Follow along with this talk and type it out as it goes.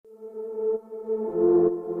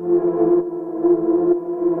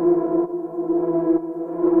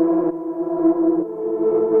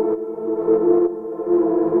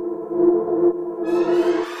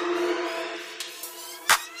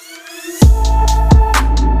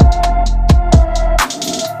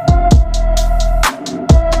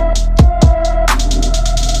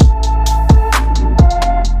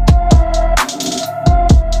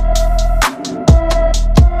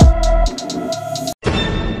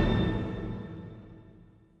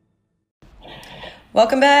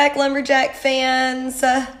Welcome back, Lumberjack fans.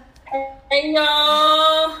 Hey,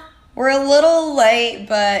 y'all. We're a little late,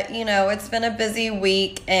 but, it's been a busy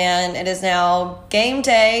week, and it is now game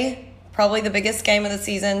day, probably the biggest game of the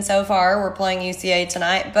season so far. We're playing UCA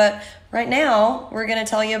tonight, but right now we're going to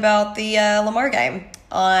tell you about the Lamar game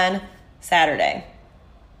on Saturday.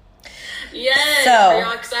 Yes. Are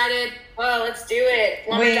y'all excited? Oh, let's do it.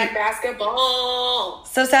 Lumberjack basketball.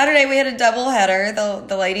 So Saturday we had a doubleheader,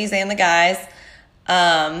 the ladies and the guys.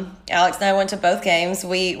 Alex and I went to both games.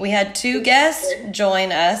 We had two guests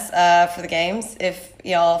join us for the games. If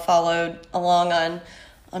y'all followed along on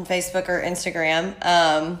Facebook or Instagram,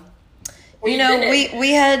 we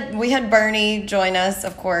had Bernie join us,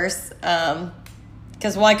 of course.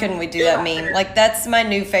 Because why couldn't we do that meme? Like, that's my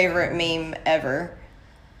new favorite meme ever.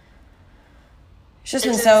 It's just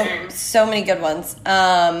been so many good ones.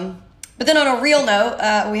 But then on a real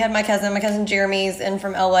note, we had my cousin Jeremy's in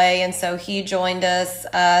from LA, and so he joined us. So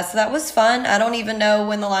that was fun. I don't even know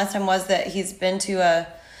when the last time was that he's been to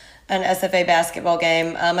an SFA basketball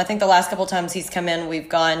game. I think the last couple times he's come in, we've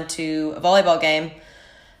gone to a volleyball game,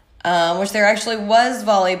 which there actually was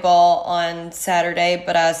volleyball on Saturday,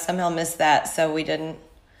 but I somehow missed that, so we didn't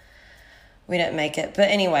make it. But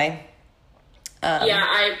anyway.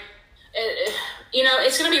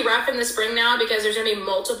 It's going to be rough in the spring now because there's going to be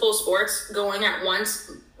multiple sports going at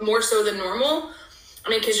once, more so than normal. I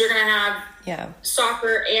mean, because you're going to have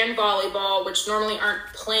soccer and volleyball, which normally aren't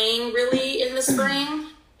playing really in the spring.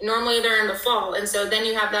 Normally they're in the fall. And so then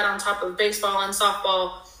you have that on top of baseball and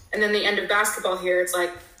softball. And then the end of basketball here, it's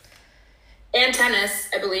like, and tennis,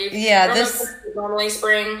 I believe. Yeah. I don't know if it's normally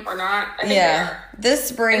spring or not. I think they are. This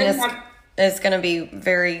spring is going to be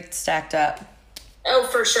very stacked up. Oh,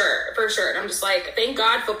 for sure. And I'm just like, thank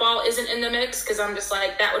God football isn't in the mix because I'm just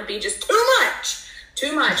like, that would be just too much.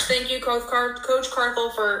 Thank you, Coach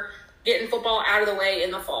Carthel, for getting football out of the way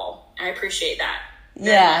in the fall. I appreciate that.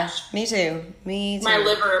 Yeah, much. Me too. My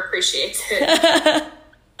liver appreciates it.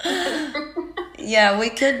 Yeah, we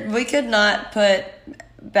could not put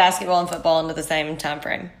basketball and football into the same time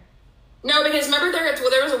frame. No, because remember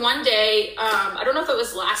there was a one day, I don't know if it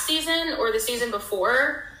was last season or the season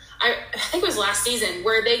before. I think it was last season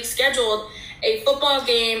where they scheduled a football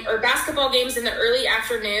game or basketball games in the early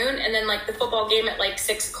afternoon and then like the football game at like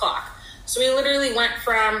 6:00. So we literally went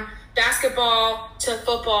from basketball to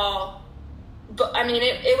football. But I mean,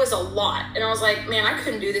 it was a lot. And I was like, man, I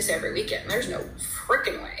couldn't do this every weekend. There's no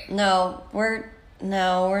freaking way. No, we're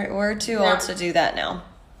too old to do that now.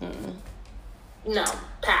 Mm-mm. No,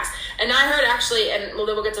 pass. And I heard actually, and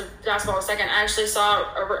we'll get to basketball in a second, I actually saw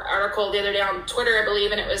an article the other day on Twitter, I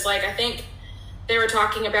believe, and it was like, I think they were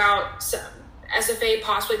talking about SFA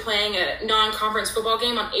possibly playing a non-conference football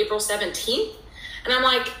game on April 17th. And I'm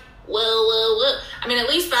like, well. I mean, at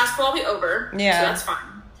least basketball will be over. Yeah. So that's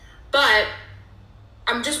fine. But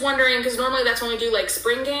I'm just wondering, because normally that's when we do like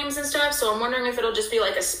spring games and stuff. So I'm wondering if it'll just be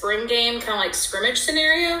like a spring game, kind of like scrimmage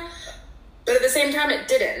scenario. But at the same time, it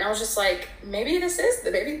didn't. And I was just like, maybe they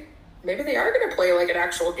are going to play like an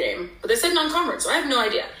actual game. But they said non-conference, so I have no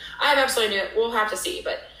idea. I have absolutely no idea. We'll have to see.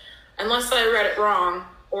 But unless I read it wrong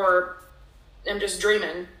or I'm just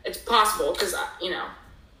dreaming, it's possible because, who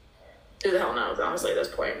the hell knows, honestly, at this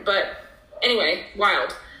point. But anyway,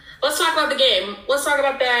 wild. Let's talk about the game. Let's talk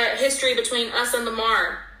about the history between us and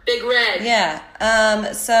Lamar. Big Red.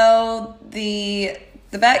 Yeah. So the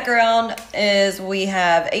background is we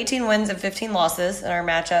have 18 wins and 15 losses in our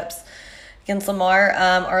matchups against Lamar.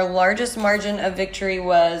 Our largest margin of victory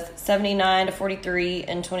was 79-43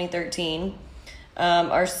 in 2013.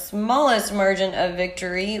 Our smallest margin of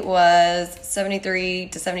victory was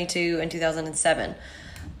 73-72 in 2007.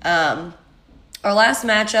 Our last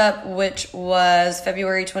matchup, which was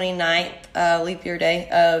February 29th, leap year day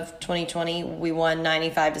of 2020, we won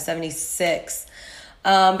 95-76.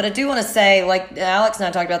 But I do want to say, like Alex and I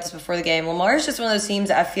talked about this before the game, Lamar is just one of those teams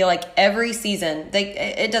that I feel like every season,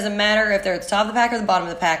 it doesn't matter if they're at the top of the pack or the bottom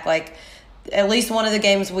of the pack, like at least one of the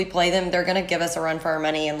games we play them, they're going to give us a run for our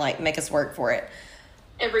money and like make us work for it.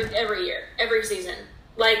 Every year, every season.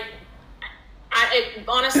 Like,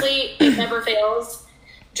 honestly, it never fails.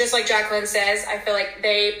 Just like Jacqueline says, I feel like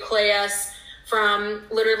they play us from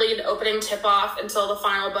literally the opening tip-off until the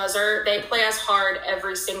final buzzer. They play us hard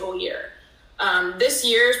every single year. This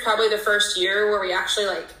year is probably the first year where we actually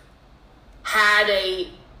like had a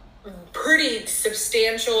pretty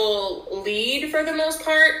substantial lead for the most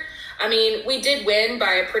part. I mean, we did win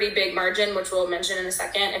by a pretty big margin, which we'll mention in a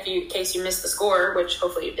second in case you missed the score, which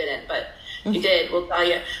hopefully you didn't, but you did, we'll tell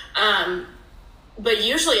you. But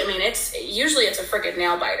usually, I mean, it's a freaking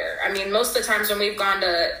nail biter. I mean, most of the times when we've gone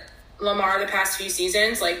to Lamar the past few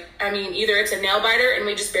seasons. Like, I mean, either it's a nail biter and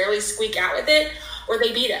we just barely squeak out with it, or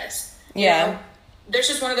they beat us. Yeah. You know? There's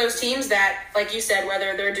just one of those teams that, like you said,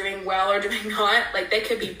 whether they're doing well or doing not, like they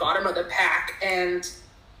could be bottom of the pack and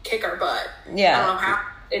kick our butt. Yeah. I don't know how.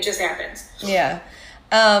 It just happens. Yeah.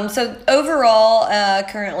 So overall,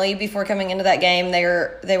 currently before coming into that game, they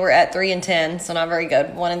were at 3-10, so not very good.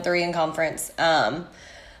 1-3 in conference.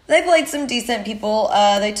 They played some decent people.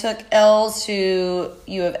 They took L's to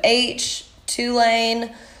U of H,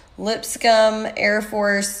 Tulane, Lipscomb, Air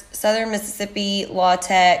Force, Southern Mississippi, La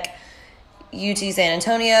Tech, UT San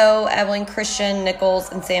Antonio, Abilene Christian,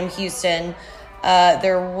 Nichols, and Sam Houston.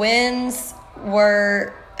 Their wins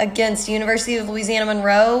were against University of Louisiana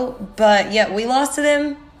Monroe, but yet we lost to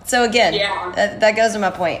them. So again, that goes to my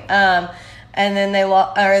point. And then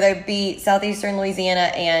they beat Southeastern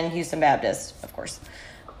Louisiana and Houston Baptist, of course.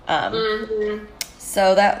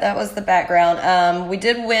 So that was the background. We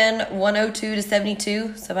did win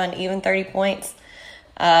 102-72, so about an even 30 points.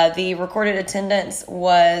 The recorded attendance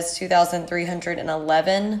was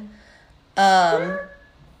 2,311. Yeah,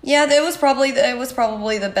 it was probably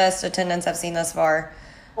the best attendance I've seen thus far.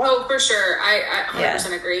 Oh, for sure. I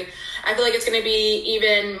 100% agree. I feel like it's going to be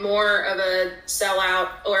even more of a sellout,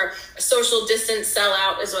 or a social distance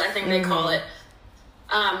sellout is what I think they call it.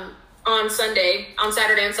 On Saturday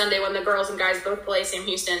and Sunday, when the girls and guys both play Sam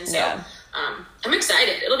Houston. So I'm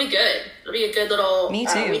excited. It'll be good. It'll be a good little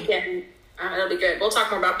weekend. It'll be good. We'll talk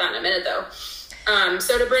more about that in a minute, though.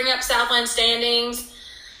 So to bring up Southland standings,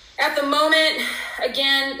 at the moment,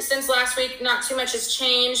 again, since last week, not too much has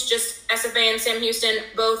changed. Just SFA and Sam Houston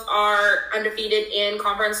both are undefeated in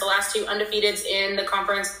conference. The last two undefeateds in the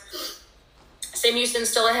conference. Sam Houston's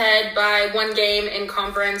still ahead by one game in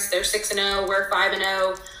conference. They're 6-0. We're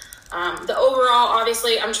 5-0. The overall,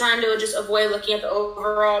 obviously, I'm trying to just avoid looking at the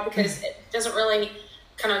overall because it doesn't really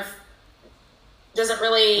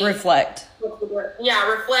reflect.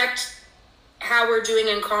 Reflect how we're doing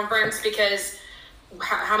in conference, because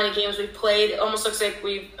how many games we've played. It almost looks like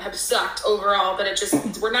we have sucked overall, but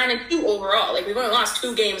we're 9-2 overall. Like, we've only lost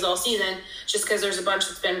 2 games all season, just because there's a bunch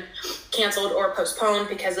that's been canceled or postponed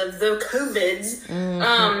because of the COVIDs.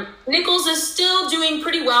 Nichols is still doing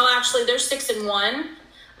pretty well, actually. They're 6-1.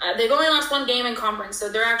 They've only lost 1 game in conference, so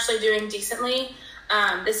they're actually doing decently.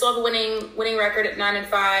 They still have a winning record at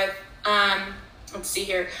 9-5. Let's see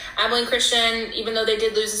here. Abilene Christian, even though they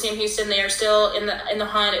did lose to Sam Houston, they are still in the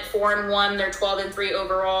hunt at 4-1. They're 12-3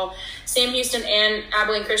 overall. Sam Houston and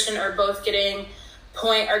Abilene Christian are both getting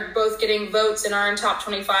votes and are in top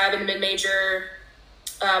 25 in the mid-major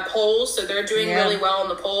polls, so they're doing really well in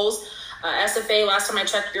the polls. SFA, last time I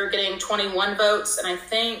checked, you're getting 21 votes, and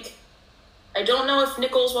I don't know if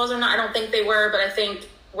Nichols was or not. I don't think they were, but I think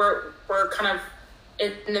we're kind of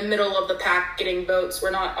in the middle of the pack getting votes. We're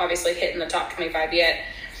not obviously hitting the top 25 yet,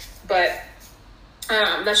 but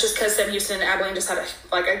that's just because Sam Houston and Abilene just had a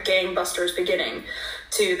gangbusters beginning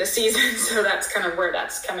to the season, so that's kind of where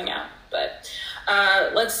that's coming out. But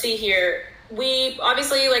let's see here. We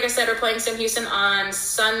obviously, like I said, are playing Sam Houston on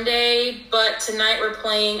Sunday, but tonight we're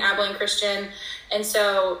playing Abilene Christian, and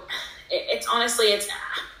so it's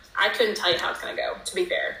I couldn't tell you how it's going to go, to be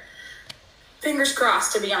fair. Fingers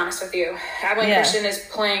crossed, to be honest with you. Abilene Christian is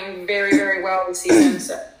playing very, very well this season,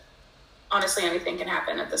 so honestly, anything can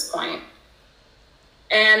happen at this point.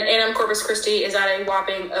 And A&M Corpus Christi is at a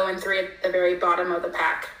whopping 0-3 at the very bottom of the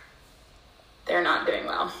pack. They're not doing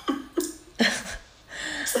well.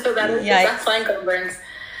 So that is the Southland Conference.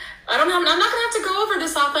 I'm not going to have to go over the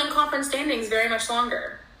Southland Conference standings very much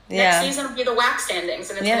longer. Next season will be the WAC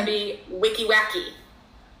standings, and it's going to be wiki-wacky.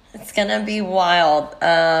 It's going to be wild.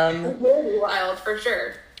 It will be wild, for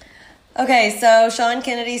sure. Okay, so Sean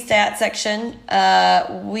Kennedy's stat section.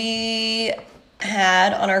 We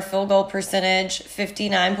had on our field goal percentage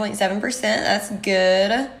 59.7%. That's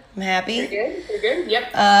good. I'm happy. You're good.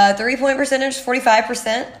 Yep. 3-point percentage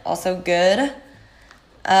 45%. Also good.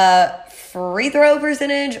 Free throw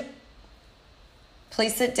percentage.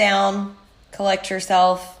 Please sit down. Collect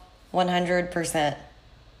yourself. 100%.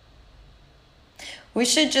 We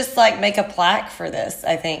should just make a plaque for this,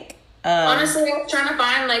 I think. Honestly, I was trying to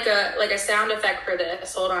find like a sound effect for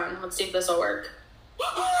this. Hold on. Let's see if this will work.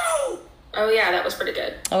 Oh yeah, that was pretty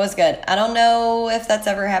good. That was good. I don't know if that's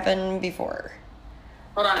ever happened before.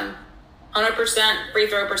 Hold on. 100% free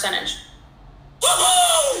throw percentage.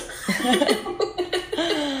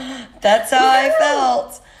 That's how I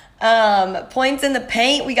felt. Points in the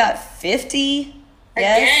paint, we got 50.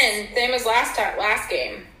 Again, same as last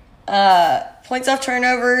game. Points off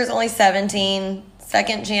turnovers, only 17.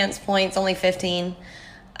 Second chance points, only 15.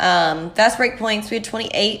 Fast break points, we had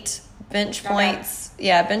 28. Bench Not points.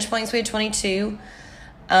 Yeah, bench points we had 22.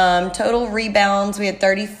 Total rebounds we had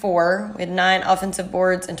 34. We had 9 offensive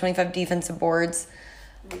boards and 25 defensive boards.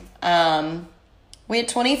 We had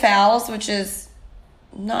 20 fouls, which is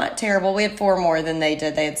not terrible. We had 4 more than they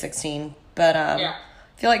did. They had 16. But I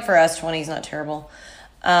feel like for us, 20 is not terrible.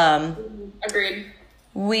 Agreed.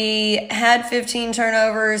 We had 15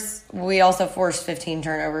 turnovers. We also forced 15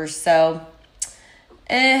 turnovers. So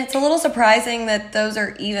it's a little surprising that those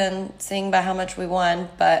are even, seeing by how much we won.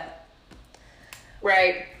 But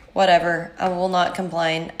right. Whatever. I will not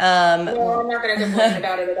complain. No, I'm not going to complain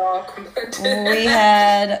about it at all.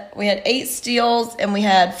 we had 8 steals and we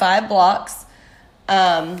had 5 blocks.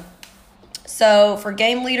 So for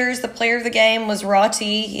game leaders, the player of the game was Raw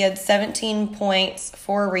T. He had 17 points,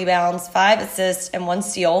 4 rebounds, 5 assists, and 1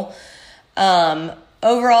 steal.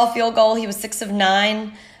 Overall field goal, he was 6 of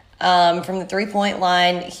 9. From the 3-point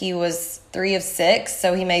line, he was 3 of 6.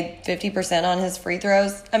 So he made 50% on his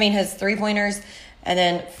his 3-pointers. And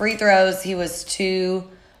then free throws, he was 2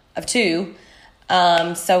 of 2.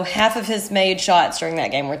 So half of his made shots during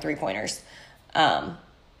that game were 3-pointers.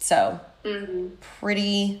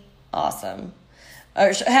 Pretty awesome.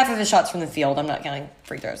 Half of his shots from the field. I'm not counting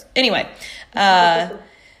free throws. Anyway,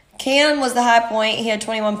 Cam was the high point. He had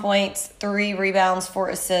 21 points, 3 rebounds, 4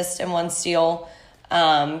 assists, and 1 steal.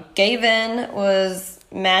 Gavin was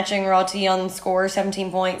matching Raw T on score,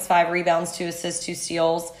 17 points, 5 rebounds, 2 assists, 2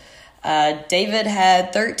 steals. David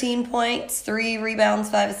had 13 points, 3 rebounds,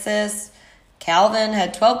 5 assists. Calvin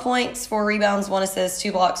had 12 points, 4 rebounds, 1 assist,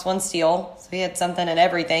 2 blocks, 1 steal. So he had something and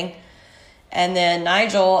everything. And then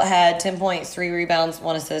Nigel had 10 points, 3 rebounds,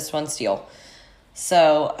 1 assist, 1 steal.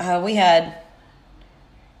 So we had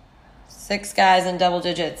 6 guys in double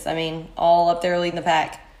digits. I mean, all up there leading the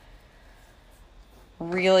pack.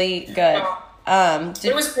 Really good.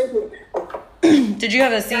 It was crazy. Did you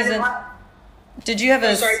have a season? Did you have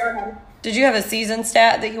a season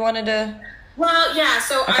stat that you wanted to? Well, yeah.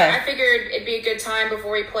 So Okay. I figured it'd be a good time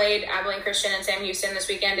before we played Abilene Christian and Sam Houston this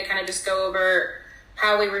weekend to kind of just go over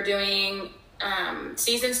how we were doing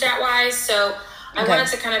season stat wise. So I wanted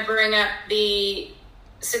to kind of bring up the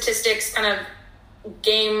statistics, kind of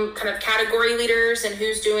game, kind of category leaders and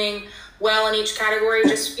who's doing well in each category.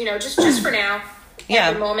 Just for now.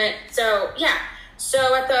 At the moment. So yeah.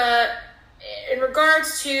 So in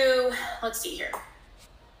regards to, let's see here.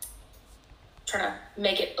 Trying to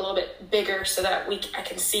make it a little bit bigger so that I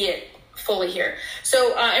can see it fully here.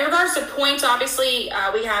 So in regards to points, obviously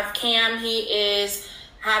we have Cam. He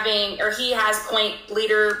has point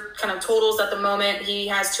leader kind of totals at the moment. He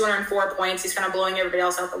has 204 points. He's kind of blowing everybody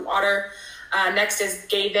else out the water. Next is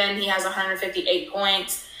Gavin. He has 158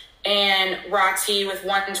 points. And Rati with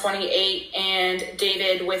 128 and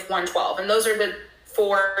David with 112. And those are the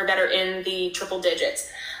 4 that are in the triple digits.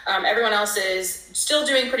 Everyone else is still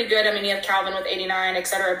doing pretty good. I mean, you have Calvin with 89,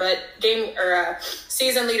 etc. But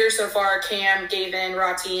season leaders so far, Cam, Gavin,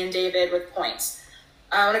 Rati, and David with points.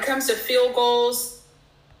 When it comes to field goals,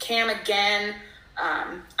 Cam again.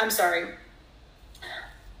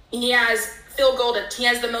 He has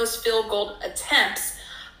the most field goal attempts.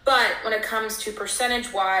 But when it comes to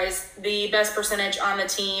percentage-wise, the best percentage on the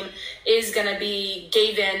team is going to be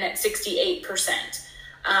Gavin at 68%.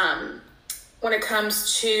 When it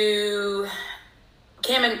comes to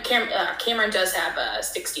Cameron does have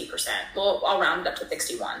 60%. Well, I'll round it up to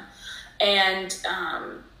 61. And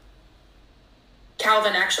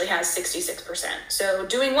Calvin actually has 66%. So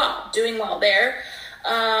doing well there.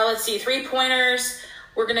 Let's see, 3-pointers.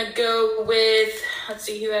 We're going to go with, let's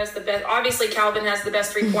see who has the best. Obviously, Calvin has the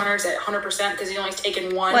best 3-pointers at 100% because he's only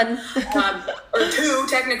taken 1. Or 2,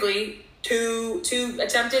 technically. 2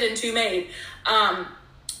 attempted and 2 made.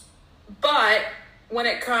 But when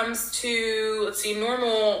it comes to, let's see,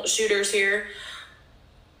 normal shooters here,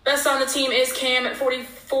 best on the team is Cam at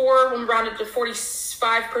 44, when rounded to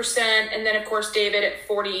 45%. And then, of course, David at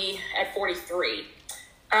 43.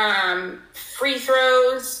 Free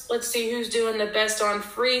throws. Let's see who's doing the best on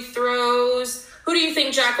free throws. Who do you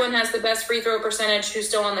think, Jacqueline, has the best free throw percentage who's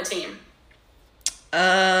still on the team?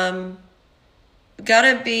 Gotta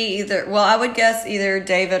be I would guess either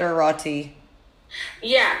David or Rati.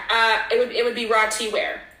 Yeah, it would be Rati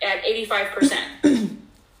Ware at 85%.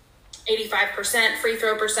 85% free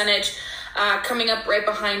throw percentage. Coming up right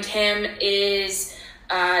behind him is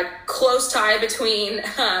close tie between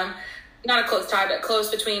not a close tie, but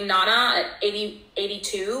close between Nana at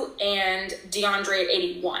 82 and DeAndre at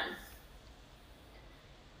 81.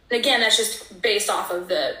 And again, that's just based off of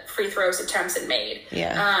the free throws, attempts, and made.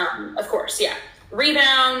 Yeah. Of course, yeah.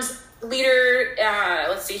 Rebounds, leader,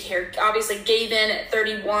 let's see here. Obviously, Gavin at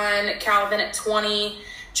 31, Calvin at 20,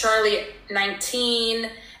 Charlie at 19,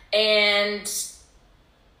 and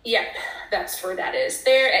yep, that's where that is.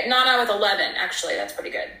 There at Nana with 11. Actually, that's pretty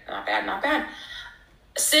good. Not bad, not bad.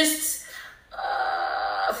 Assists,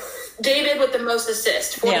 David with the most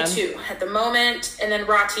assists, 42 at the moment, and then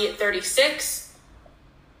Rati at 36.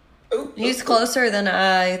 He's closer than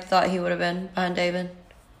I thought he would have been behind David.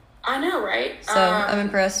 I know, right? So I'm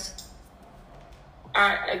impressed.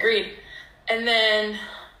 Agreed. And then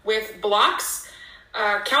with blocks,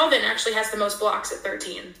 Calvin actually has the most blocks at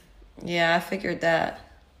 13. Yeah, I figured that.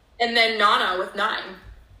 And then Nana with 9.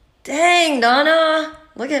 Dang, Nana.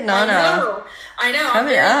 Look at Nana. I know. Coming I'm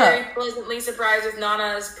very, up. very pleasantly surprised with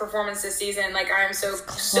Nana's performance this season. Like, I am so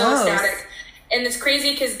ecstatic. And it's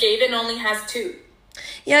crazy because Gavin only has 2.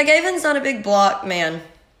 Yeah, Gavin's not a big block man.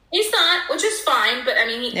 He's not, which is fine. But, I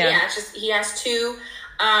mean, it's just he has 2.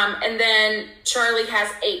 And then Charlie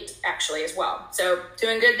has 8, actually, as well. So,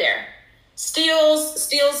 doing good there.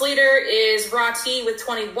 Steals leader is Rati with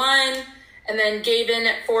 21. And then Gavin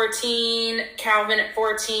at 14, Calvin at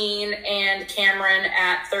 14, and Cameron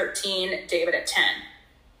at 13, David at 10.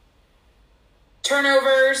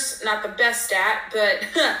 Turnovers, not the best stat, but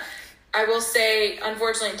I will say,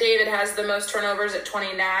 unfortunately, David has the most turnovers at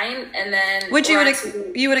 29, and then which you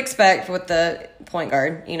would expect with the point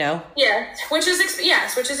guard, you know. Yeah, which is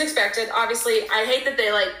expected. Obviously, I hate that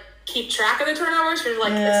they keep track of the turnovers because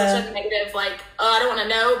it's such a negative. I don't want to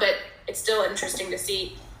know, but it's still interesting to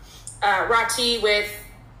see. Rati with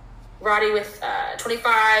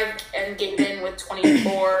 25 and Gavin with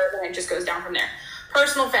 24, and it just goes down from there.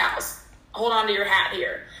 Personal fouls. Hold on to your hat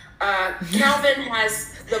here. Calvin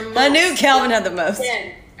has the most. I knew Calvin had the most.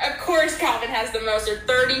 Of course Calvin has the most. There's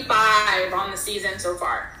 35 on the season so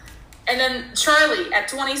far. And then Charlie at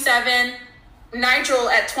 27, Nigel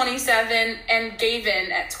at 27, and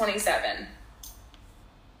Gavin at 27.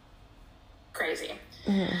 Crazy.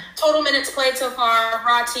 Mm-hmm. Total minutes played so far,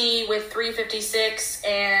 Rati with 356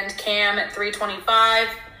 and Cam at 325.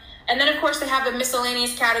 And then, of course, they have the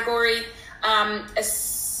miscellaneous category. I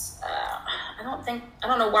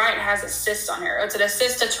don't know why it has assists on here. It's an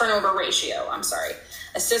assist to turnover ratio. I'm sorry.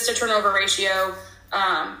 Assist to turnover ratio.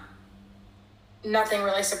 Nothing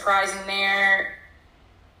really surprising there.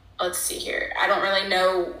 Let's see here. I don't really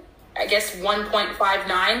know. I guess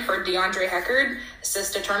 1.59 for DeAndre Heckard,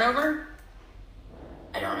 assist to turnover.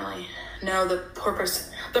 I don't really know the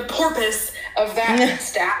purpose of that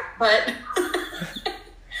stat, but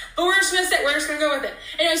we're just gonna go with it.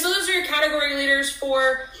 Anyway, so those are your category leaders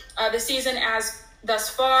for the season as thus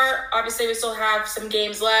far. Obviously, we still have some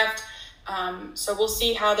games left, so we'll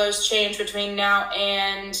see how those change between now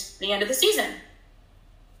and the end of the season.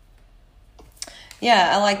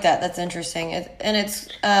 Yeah, I like that. That's interesting. And it's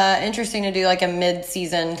interesting to do a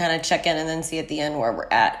mid-season kind of check-in and then see at the end where we're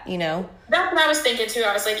at, you know? That's what I was thinking, too.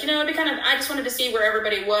 I was like, it'd be I just wanted to see where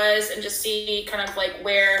everybody was and just see kind of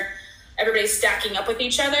where everybody's stacking up with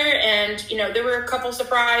each other. And, there were a couple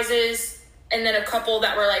surprises and then a couple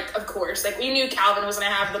that were of course. We knew Calvin was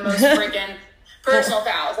going to have the most freaking personal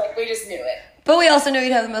fouls. We just knew it. But we also knew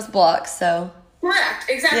he'd have the most blocks, so. Correct.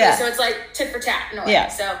 Exactly. Yeah. So it's tit for tat in a way. Yeah.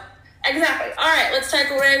 So. Exactly. All right, let's take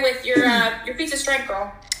away with your piece of strength,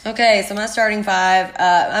 girl. Okay, so my starting 5.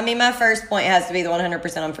 My first point has to be the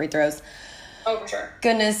 100% on free throws. Oh, for sure.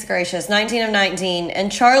 Goodness gracious, 19 of 19,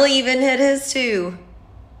 and Charlie even hit his 2.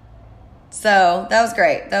 So that was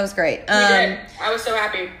great. We did. I was so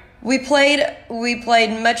happy. We played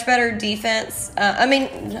much better defense. I'm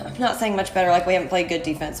not saying much better we haven't played good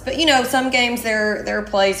defense, but some games there are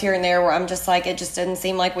plays here and there where I'm just it just didn't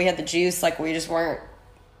seem like we had the juice, we just weren't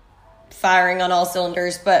firing on all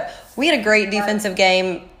cylinders, but we had a great defensive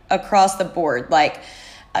game across the board.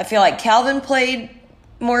 I feel like Calvin played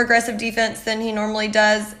more aggressive defense than he normally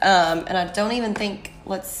does, and I don't even think,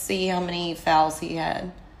 let's see how many fouls he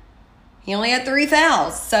had. He only had 3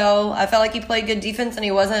 fouls, so I felt like he played good defense and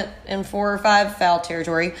he wasn't in 4 or 5 foul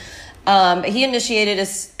territory. He initiated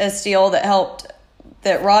a steal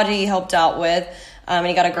that Roddy helped out with, and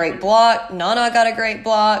he got a great block. Nana got a great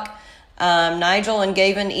block. Nigel and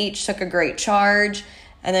Gavin each took a great charge,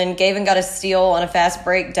 and then Gavin got a steal on a fast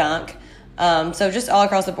break dunk. So just all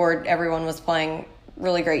across the board, everyone was playing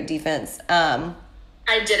really great defense. I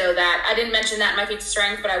ditto that. I didn't mention that in my feats of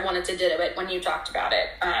strength, but I wanted to ditto it when you talked about it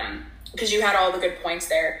because you had all the good points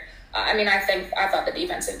there. I thought the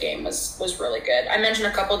defensive game was really good. I mentioned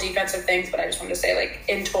a couple defensive things, but I just wanted to say,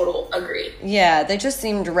 in total, agree. Yeah, they just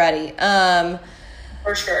seemed ready.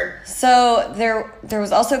 For sure. So there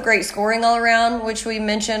was also great scoring all around, which we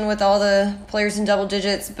mentioned with all the players in double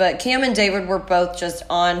digits. But Cam and David were both just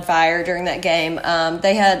on fire during that game.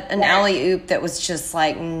 They had an alley-oop that was just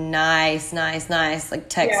like nice, like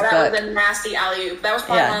textbook. Yeah, that was a nasty alley-oop. That was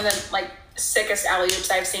probably one of the like sickest alley-oops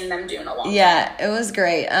I've seen them do in a long time. Yeah, it was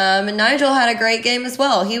great. And Nigel had a great game as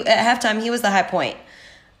well. He at halftime he was the high point.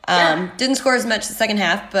 Didn't score as much the second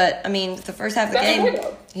half, but I mean the first half of the game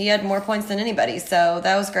he had more points than anybody, so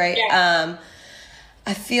that was great. Yeah.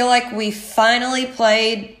 I feel like we finally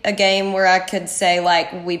played a game where I could say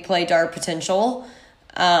like we played to our potential,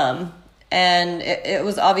 and it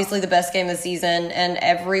was obviously the best game of the season, and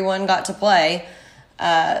everyone got to play.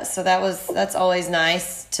 So that's always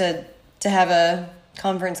nice to have a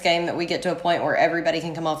conference game that we get to a point where everybody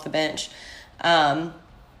can come off the bench.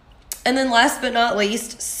 And then last but not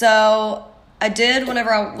least, so I did,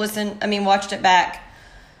 whenever I watched it back,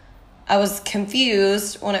 I was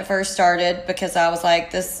confused when it first started because I was like,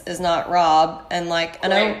 this is not Rob. And like,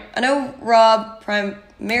 I know Rob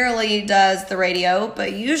primarily does the radio,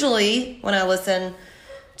 but usually when I listen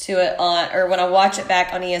to it when I watch it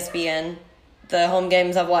back on ESPN, the home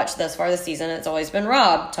games I've watched thus far this season, it's always been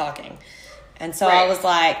Rob talking. And so I was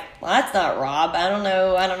like, well, that's not Rob. I don't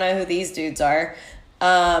know who these dudes are.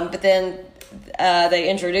 But then they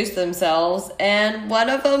introduced themselves, and one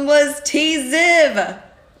of them was T-Ziv.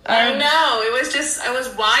 I know. It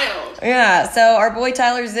was wild. Yeah, so our boy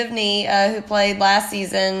Tyler Zivney, who played last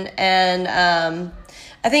season, and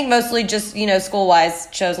I think mostly just, school-wise,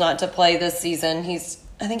 chose not to play this season.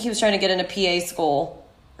 I think he was trying to get into PA school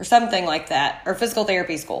or something like that, or physical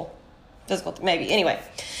therapy school. Maybe.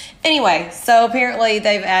 Anyway, so apparently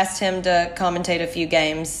they've asked him to commentate a few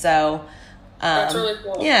games, so... that's really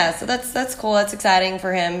cool. Yeah, so that's cool. That's exciting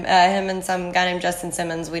for him. Him and some guy named Justin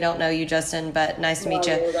Simmons. We don't know you, Justin, but nice to meet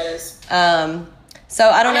you. Who that is. So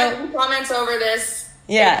I don't know. I have comments over this.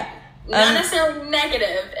 Yeah. Not necessarily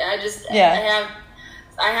negative.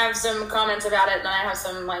 I have some comments about it, and I have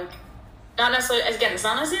some not necessarily. Again, it's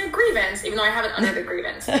not necessarily a grievance, even though I haven't uttered a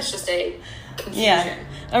grievance. It's just a confusion. Yeah.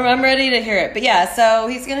 I'm ready to hear it. But yeah, so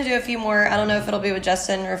he's gonna do a few more. I don't know if it'll be with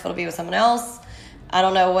Justin or if it'll be with someone else. I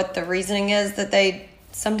don't know what the reasoning is that they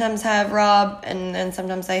sometimes have Rob and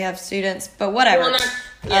sometimes they have students, but whatever.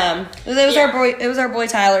 It was our boy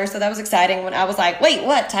Tyler, so that was exciting. When I was like, wait,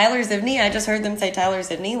 what? Tyler Zivney? I just heard them say Tyler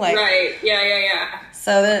Zivney. Right? Yeah.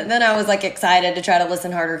 So then I was like excited to try to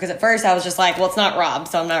listen harder because at first I was just like, well, it's not Rob,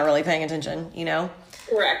 so I'm not really paying attention.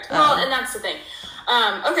 Correct. Well, and that's the thing.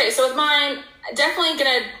 Okay, so with mine, definitely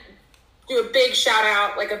gonna do a big shout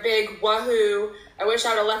out, like a big wahoo. I wish I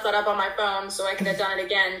would have left that up on my phone so I could have done it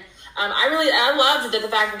again. I loved the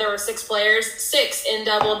fact that there were 6 players, 6 in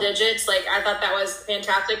double digits. Like, I thought that was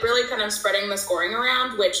fantastic. Really kind of spreading the scoring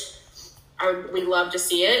around, which we love to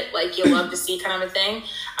see it. Like, you love to see kind of a thing.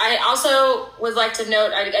 I also would like to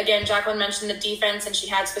note, again, Jacqueline mentioned the defense and she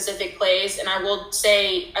had specific plays. And I will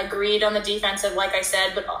say agreed on the defensive, like I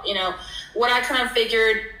said. But, what I kind of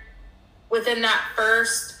figured within that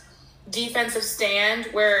first defensive stand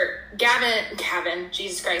where Gavin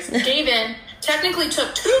technically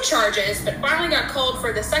took 2 charges, but finally got called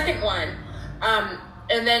for the second one.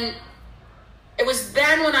 And then it was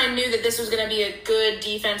then when I knew that this was going to be a good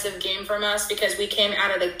defensive game from us because we came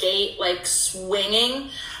out of the gate like swinging.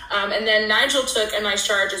 And then Nigel took a nice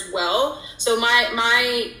charge as well. So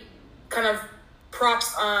my kind of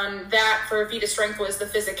props on that for a feat of strength was the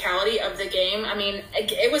physicality of the game. I mean,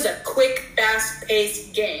 it was a quick,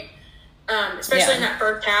 fast-paced game. Especially in that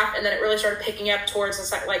first half, and then it really started picking up towards the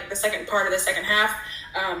second part of the second half.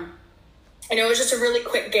 It was just a really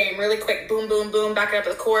quick game, really quick, boom, boom, boom, back up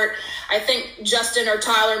the court. I think Justin or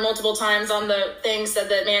Tyler multiple times on the thing said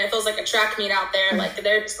that, man, it feels like a track meet out there. Like,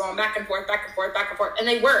 they're just going back and forth, back and forth, back and forth, and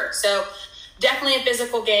they were. So definitely a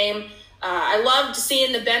physical game. I loved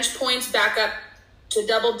seeing the bench points back up to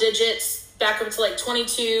double digits, back up to like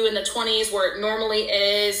 22 in the 20s where it normally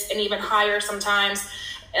is, and even higher sometimes.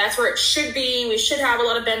 That's where it should be. We should have a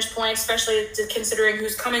lot of bench points, especially considering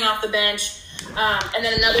who's coming off the bench. And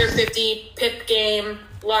then another 50 pip game.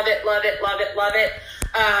 Love it.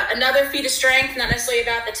 Another feat of strength, not necessarily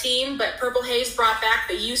about the team, but Purple Haze brought back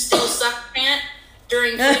the "You Still Suck" chant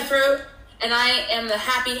during free throw. And I am the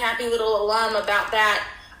happy little alum about that.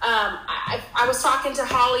 I was talking to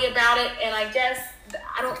Holly about it, and I guess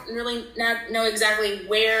I don't really know exactly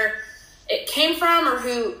where it came from or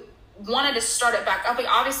who wanted to start it back up. Like,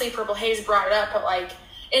 obviously Purple Haze brought it up, but like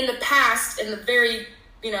in the past, in the very,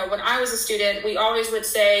 when I was a student, we always would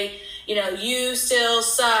say, you still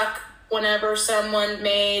suck whenever someone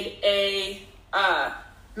made a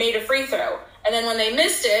free throw. And then when they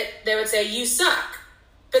missed it, they would say, you suck.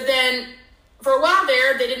 But then for a while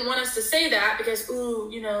there, they didn't want us to say that because, ooh,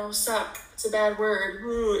 you know, suck. It's a bad word.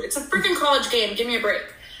 Ooh, it's a freaking college game. Give me a break.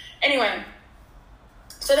 Anyway,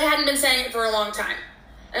 so they hadn't been saying it for a long time.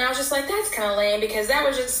 And I was just like, that's kind of lame because that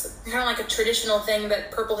was just kind of like a traditional thing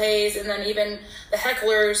that Purple Haze and then even the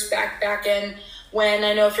hecklers back in when,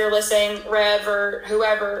 I know if you're listening, Rev or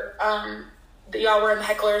whoever, y'all were in the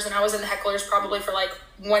hecklers and I was in the hecklers probably for like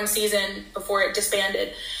one season before it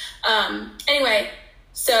disbanded. Anyway,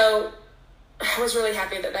 so I was really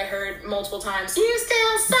happy that I heard multiple times, "You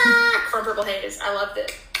still suck" from Purple Haze. I loved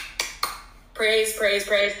it. Praise.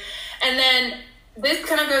 And then this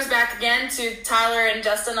kind of goes back again to Tyler and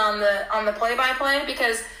Justin on the play-by-play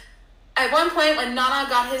because at one point when Nana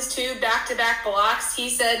got his two back-to-back blocks, he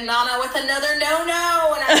said Nana with another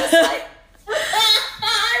no, and I was like,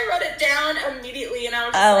 I wrote it down immediately, and I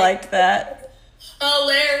was just I liked that.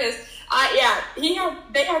 Hilarious.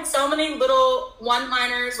 They had so many little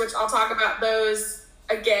one-liners, which I'll talk about those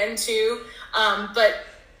again too. But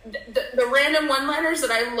the random one-liners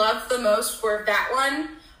that I loved the most were that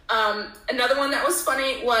one. Another one that was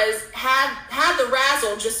funny was had the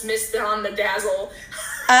razzle just missed on the dazzle.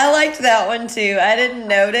 I liked that one too. I didn't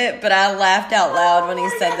note it, but I laughed out loud when he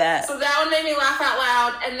said that. So that one made me laugh out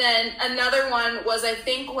loud. And then another one was, I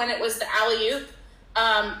think, when it was the alley-oop,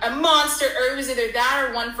 a monster, or it was either that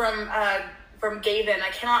or one from Gavin. I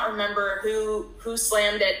cannot remember who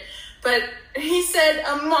slammed it, but he said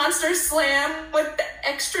a monster slam with the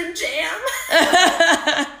extra jam.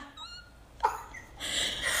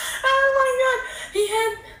 Oh my God.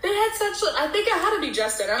 They had such, I think it had to be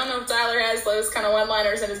Justin. I don't know if Tyler has those kind of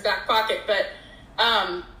one-liners in his back pocket, but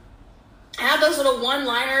had those little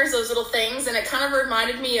one-liners, those little things, and it kind of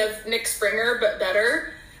reminded me of Nick Springer, but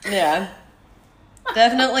better. Yeah.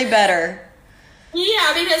 Definitely better.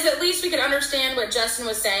 Yeah, because at least we could understand what Justin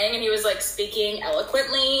was saying, and he was, like, speaking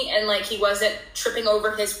eloquently, and, like, he wasn't tripping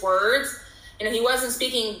over his words. You know, he wasn't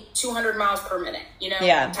speaking 200 miles per minute, you know,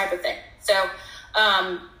 type of thing.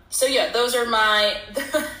 So yeah, those are my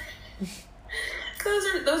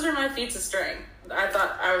those are my feats of strength. I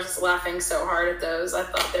thought I was just laughing so hard at those. I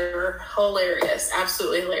thought they were hilarious,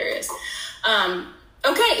 absolutely hilarious.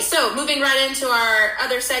 Okay, so moving right into our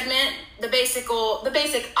other segment, the basic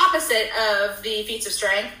opposite of the feats of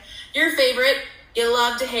strength. Your favorite, you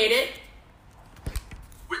love to hate it.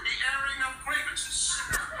 With the airing of grievances,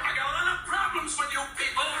 I got a lot of problems with you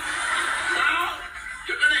people. Now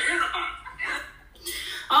you're gonna hear about it.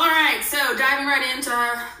 All right, so diving right into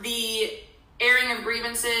the airing of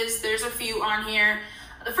grievances, there's a few on here.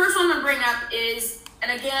 The first one I'm going to bring up is,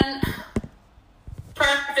 and again,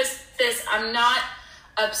 preface this, I'm not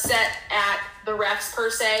upset at the refs per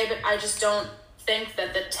se, but I just don't think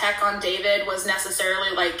that the tech on David was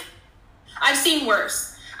necessarily like, I've seen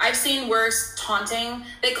worse. I've seen worse taunting.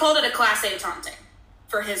 They called it a Class A taunting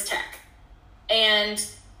for his tech. And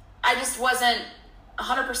I just wasn't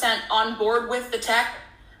 100% on board with the tech.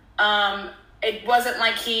 It wasn't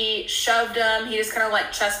like he shoved him. He just kind of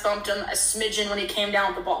like chest bumped him a smidgen when he came down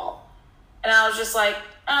with the ball. And I was just like,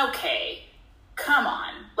 okay, come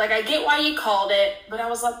on. Like, I get why you called it, but I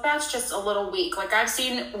was like, that's just a little weak. Like, I've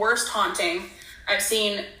seen worse taunting.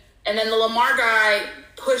 And then the Lamar guy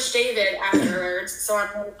pushed David afterwards. So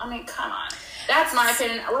I mean, come on. That's my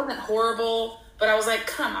opinion. It wasn't horrible, but I was like,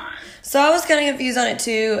 come on. So I was kind of confused on it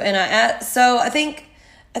too. And I think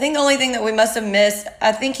the only thing that we must have missed,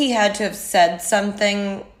 I think he had to have said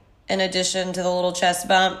something in addition to the little chest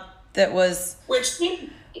bump that was... Which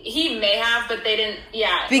he may have, but they didn't...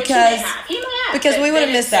 Yeah, because he may have. Because we would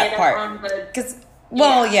have missed that part.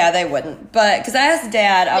 Yeah, they wouldn't. But because I asked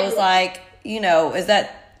Dad, I was like, you know, is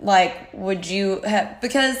that, like, would you have...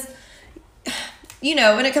 Because, you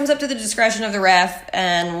know, when it comes up to the discretion of the ref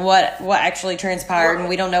and what actually transpired, and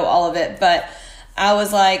we don't know all of it, but... I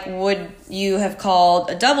was like, would you have called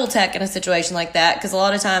a double tech in a situation like that? Because a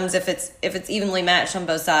lot of times if it's evenly matched on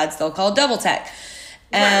both sides, they'll call double tech.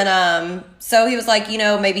 Right. And so he was like, you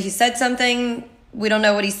know, maybe he said something. We don't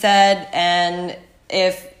know what he said. And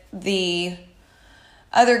if the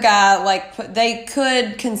other guy, like, they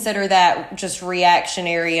could consider that just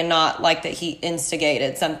reactionary and not like that he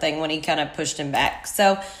instigated something when he kind of pushed him back.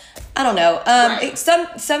 So I don't know. Right.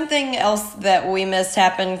 Something else that we missed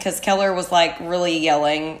happened because Keller was like really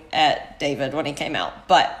yelling at David when he came out.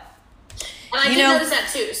 But and I did notice that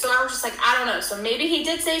too. So I was just like, I don't know. So maybe he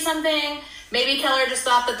did say something. Maybe Keller just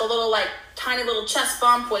thought that the little like tiny little chest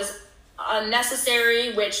bump was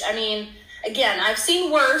unnecessary. Which I mean, again, I've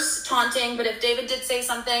seen worse taunting. But if David did say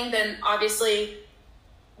something, then obviously.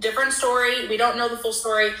 Different story. We don't know the full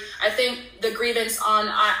story. I think the grievance that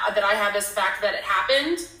I have is the fact that it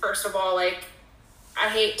happened. First of all, like, I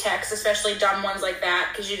hate texts, especially dumb ones like that,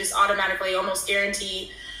 because you just automatically almost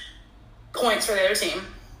guarantee points for the other team.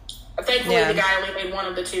 Thankfully, the guy only made one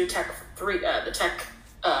of the two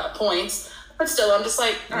points, but still, I'm just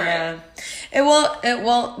like, all right. It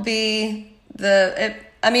won't be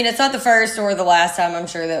it's not the first or the last time I'm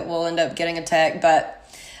sure that we'll end up getting a tech, but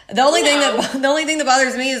the only thing that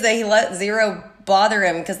bothers me is that he let Zero bother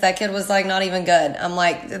him, because that kid was like not even good. I'm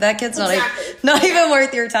like, that kid's not even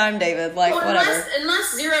worth your time, David. Like, whatever.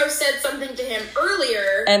 Unless Zero said something to him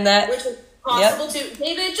earlier, and which was possible too.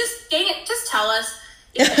 David, just tell us.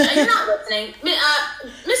 You're not listening,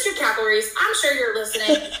 Mr. Calgary's. I'm sure you're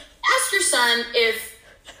listening. Ask your son if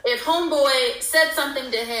homeboy said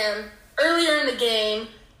something to him earlier in the game,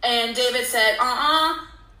 and David said,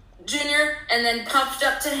 Junior, and then pumped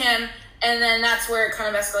up to him, and then that's where it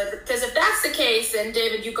kind of escalated. Because if that's the case, then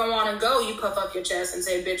David, you go on and go, you puff up your chest and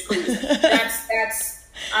say, bitch, please. That's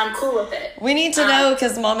I'm cool with it. We need to know,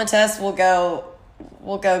 because Mama Tess will go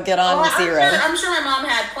get on Zero. I'm sure my mom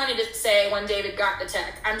had plenty to say when David got the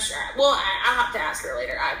tech. I'm sure. Well, I'll have to ask her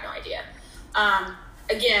later. I have no idea.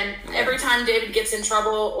 Again, every time David gets in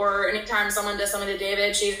trouble or anytime someone does something to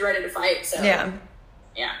David, she's ready to fight. So yeah.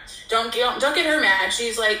 Don't get her mad.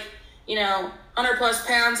 She's like, 100 plus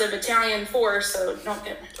pounds of Italian force. So don't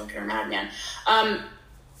get her mad, man.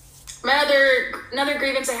 Another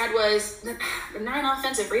grievance I had was the 9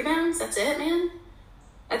 offensive rebounds. That's it, man.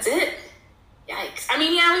 That's it. Yikes. I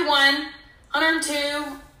mean, we won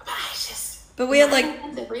 102. But we had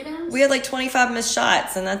like 25 missed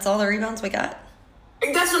shots, and that's all the rebounds we got.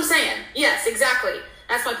 That's what I'm saying. Yes, exactly.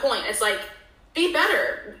 That's my point. It's like, be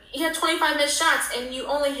better. You had 25 missed shots, and you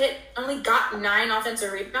only got 9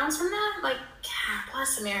 offensive rebounds from that. Like,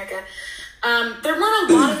 bless America. There weren't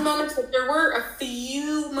a lot of moments, but there were a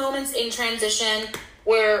few moments in transition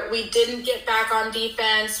where we didn't get back on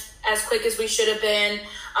defense as quick as we should have been.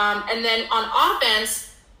 And then on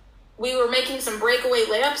offense, we were making some breakaway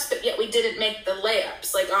layups, but yet we didn't make the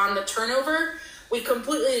layups. Like on the turnover, we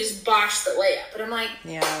completely just botched the layup. And I'm like,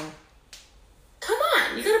 come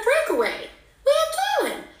on, you got a breakaway. What are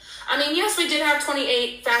you doing? I mean, yes, we did have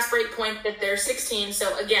 28 fast break points, but there's 16.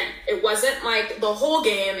 So again, it wasn't like the whole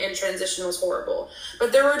game in transition was horrible.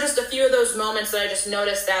 But there were just a few of those moments that I just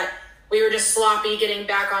noticed that we were just sloppy getting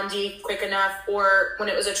back on D quick enough, or when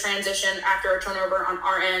it was a transition after a turnover on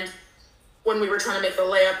our end, when we were trying to make the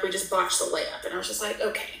layup, we just botched the layup. And I was just like,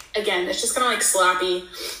 okay, again, it's just kind of like sloppy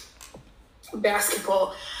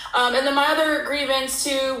basketball. And then my other grievance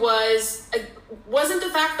too wasn't the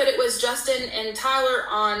fact that it was Justin and Tyler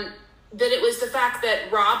that it was the fact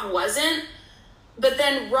that Rob wasn't, but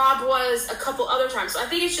then Rob was a couple other times. So I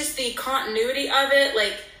think it's just the continuity of it.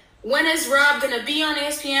 Like, when is Rob going to be on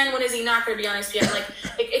ESPN? When is he not going to be on ESPN? Like,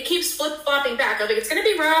 it keeps flip-flopping back. Like, it's going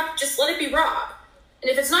to be Rob, just let it be Rob.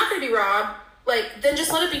 And if it's not going to be Rob, then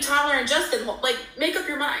just let it be Tyler and Justin. Like, make up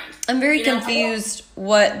your mind. I'm very confused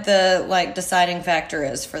what the, deciding factor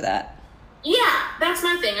is for that. Yeah, that's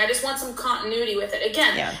my thing. I just want some continuity with it.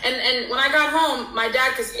 Again, and when I got home, my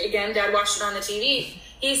dad, because, again, Dad watched it on the TV,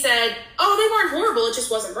 he said, oh, they weren't horrible, it just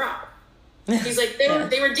wasn't Rob. He's like,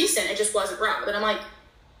 they were decent, it just wasn't Rob. And I'm like,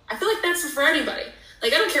 I feel like that's for everybody.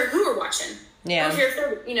 Like, I don't care who we're watching. Yeah. I don't care if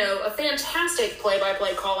they're, a fantastic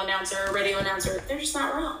play-by-play call announcer or radio announcer. They're just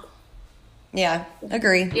not Rob. Yeah,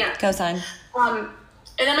 agree. Yeah. Cosign. And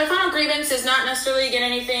then my final grievance is not necessarily again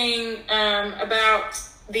anything about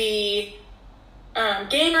the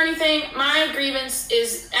game or anything. My grievance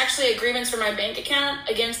is actually a grievance for my bank account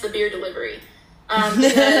against the beer delivery.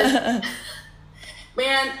 Because,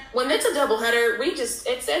 man, when it's a doubleheader,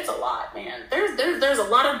 it's a lot, man. There's a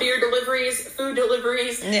lot of beer deliveries, food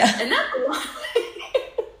deliveries, and that's a lot.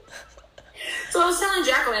 So I was telling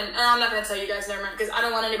Jacqueline, and I'm not going to tell you guys, never mind, because I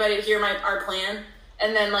don't want anybody to hear our plan,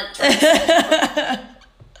 and then,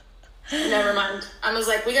 never mind. I was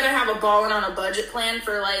like, we got to have a ballin' on a budget plan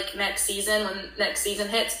for, next season, when next season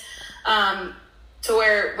hits, to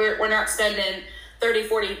where we're not spending $30,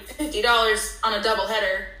 $40, $50 on a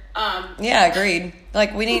doubleheader. Yeah, agreed.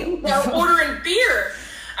 We need... ordering beer.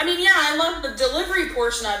 I mean, yeah, I love the delivery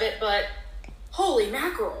portion of it, but holy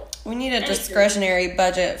mackerel. We need a discretionary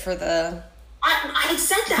budget for the... I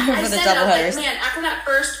said that. I said that. Man, after that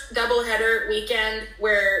first doubleheader weekend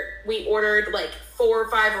where we ordered 4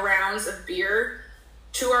 or 5 rounds of beer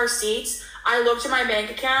to our seats, I looked at my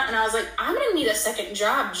bank account and I was like, I'm going to need a second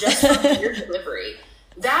job just for beer delivery.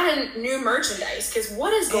 That and new merchandise, because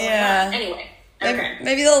what is going on? Anyway. Okay.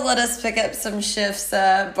 Maybe they'll let us pick up some shifts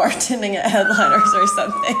bartending at Headliners or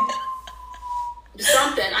something.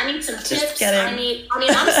 something. I need some tips. kidding.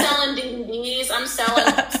 I'm selling DVDs. I'm selling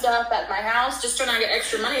stuff at my house, just trying to get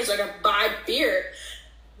extra money so I can buy beer.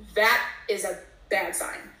 That is a bad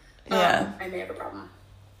sign. Yeah. I may have a problem.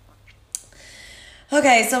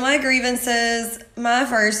 Okay, so my grievances, my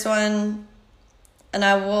first one, and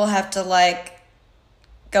I will have to like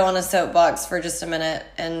go on a soapbox for just a minute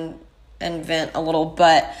and vent a little,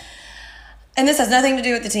 and this has nothing to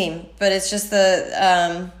do with the team, but it's just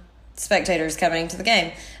the spectators coming to the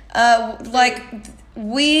game.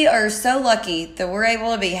 We are so lucky that we're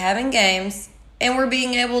able to be having games and we're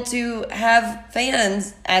being able to have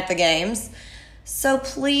fans at the games. So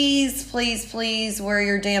please, please, please wear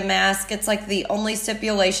your damn mask. It's like the only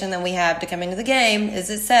stipulation that we have to come into the game is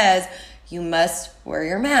it says you must wear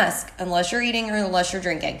your mask unless you're eating or unless you're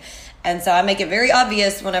drinking. And so I make it very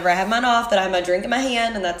obvious whenever I have mine off that I'm a drink in my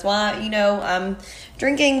hand, and that's why, I'm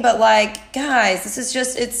drinking. But like, guys, this is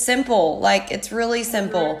just, it's simple. Like, it's really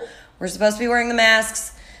simple. We're supposed to be wearing the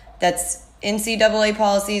masks. That's NCAA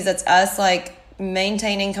policies. That's us like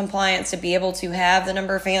maintaining compliance to be able to have the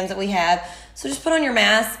number of fans that we have. So just put on your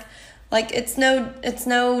mask. Like, it's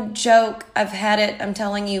no joke. I've had it. I'm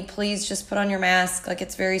telling you, please just put on your mask. Like,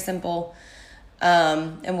 it's very simple.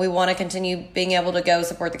 And we want to continue being able to go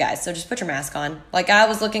support the guys. So just put your mask on. Like, I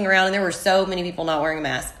was looking around and there were so many people not wearing a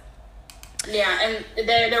mask. Yeah, and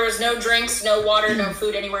there was no drinks, no water, no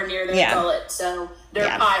food anywhere near their gullet. So their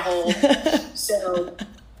pie hole. So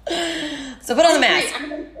put on the mask.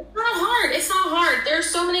 It's not hard. There are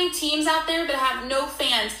so many teams out there that have no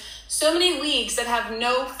fans. So many leagues that have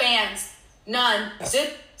no fans. None.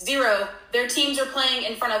 Zero. Their teams are playing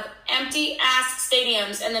in front of empty-ass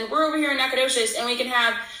stadiums. And then we're over here in Nacogdoches, and we can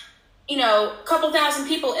have, a couple thousand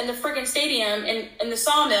people in the friggin' stadium in the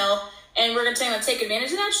sawmill, and we're going to take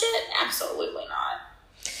advantage of that shit? Absolutely not.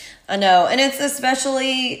 I know. And it's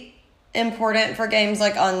especially important for games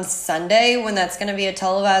like on Sunday when that's going to be a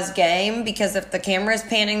televised game, because if the camera's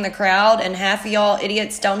panning the crowd and half of y'all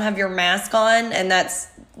idiots don't have your mask on, and that's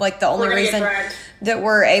like the only reason that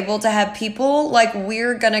we're able to have people, like,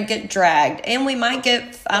 we're going to get dragged, and we might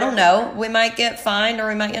get, I don't know, we might get fined or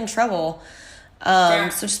we might get in trouble. So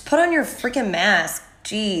just put on your freaking mask.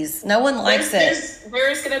 Jeez, no one likes it.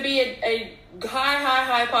 There's going to be a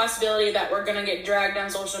high possibility that we're going to get dragged on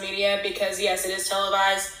social media because, yes, it is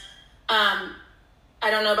televised. I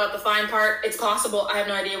don't know about the fine part. It's possible. I have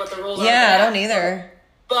no idea what the rules are. Yeah, I don't either.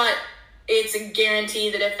 But it's a guarantee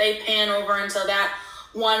that if they pan over into that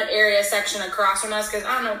one area section across from us, because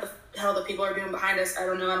I don't know what the hell the people are doing behind us. I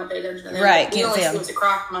don't know. I don't pay attention to them. Right, we only see what's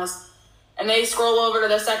across from us. And they scroll over to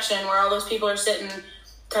the section where all those people are sitting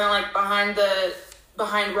kind of like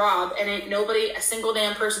behind Rob, and ain't nobody, a single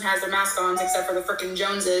damn person has their mask on except for the frickin'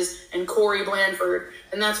 Joneses and Corey Blandford,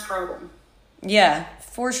 and that's a problem. Yeah,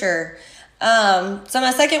 for sure. So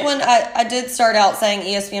my second one, I did start out saying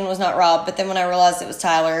ESPN was not Rob, but then when I realized it was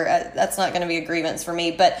Tyler, that's not going to be a grievance for me.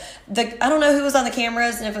 But I don't know who was on the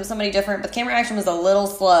cameras and if it was somebody different, but the camera action was a little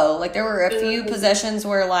slow. Like, there were a few possessions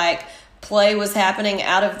where like play was happening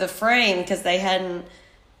out of the frame because they hadn't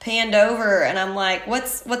panned over, and I'm like,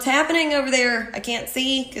 what's happening over there? I can't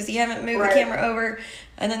see because you haven't moved the camera over.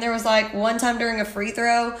 And then there was like one time during a free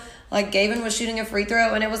throw, like Gavin was shooting a free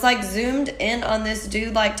throw, and it was like zoomed in on this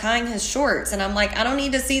dude like tying his shorts, and I'm like, I don't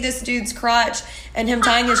need to see this dude's crotch and him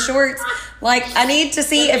tying his shorts. Like, I need to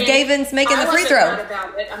see if Gavin's making the free throw.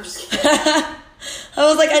 I'm just kidding. I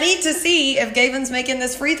was like, I need to see if Gavin's making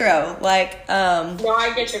this free throw. Like, no,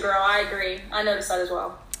 I get you, girl. I agree. I noticed that as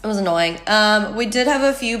well. It was annoying. We did have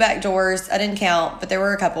a few back doors. I didn't count, but there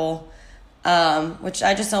were a couple. Which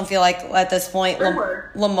I just don't feel like at this point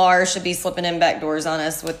Lamar should be slipping in back doors on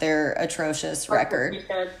us with their atrocious record.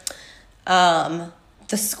 The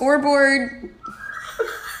scoreboard.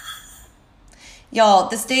 Y'all,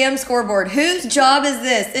 this damn scoreboard. Whose job is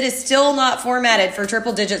this? It is still not formatted for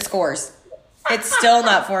triple digit scores. It's still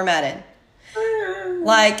not formatted.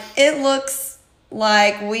 Like, it looks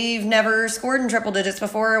like we've never scored in triple digits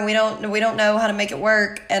before, and we don't know how to make it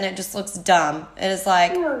work, and it just looks dumb. It is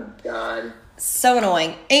like, oh God, so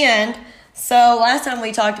annoying. And so last time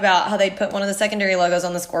we talked about how they'd put one of the secondary logos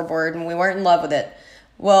on the scoreboard, and we weren't in love with it.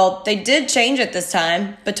 Well, they did change it this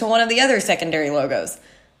time, but to one of the other secondary logos.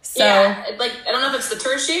 So, yeah, like, I don't know if it's the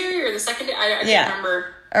tertiary or the secondary. I can't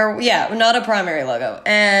remember. Or not a primary logo.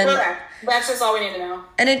 And that's just all we need to know.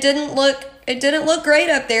 And it didn't look great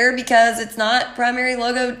up there because it's not primary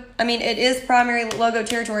logo. I mean, it is primary logo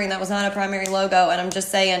territory, and that was not a primary logo. And I'm just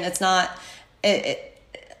saying, it's not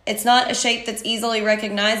a shape that's easily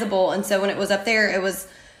recognizable. And so when it was up there, it was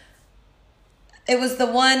the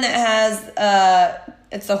one that has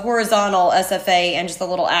it's the horizontal SFA and just a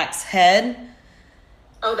little axe head.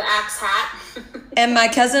 Oh, the axe hat. And my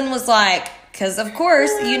cousin was like, because of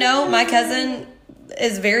course, my cousin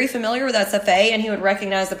is very familiar with SFA and he would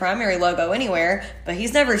recognize the primary logo anywhere, but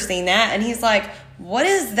he's never seen that. And he's like, what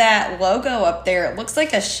is that logo up there? It looks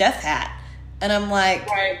like a chef hat. And I'm like,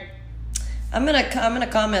 Right. I'm gonna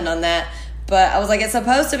comment on that. But I was like, it's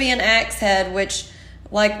supposed to be an axe head, which,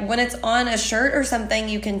 like, when it's on a shirt or something,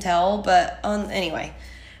 you can tell. But anyway,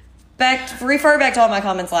 refer back to all my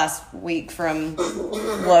comments last week from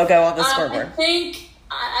logo on the scoreboard.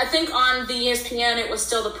 I think on the ESPN it was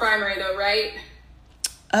still the primary though, right?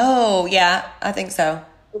 Oh yeah, I think so.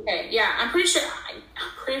 Okay, yeah, I'm pretty sure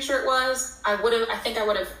it was. I think I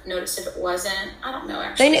would have noticed if it wasn't. I don't know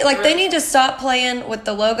actually. They need to stop playing with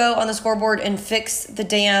the logo on the scoreboard and fix the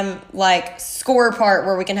damn score part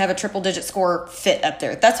where we can have a triple digit score fit up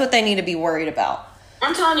there. That's what they need to be worried about.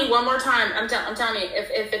 I'm telling you one more time. I'm telling you,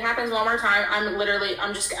 if it happens one more time,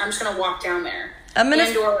 I'm just gonna walk down there. I'm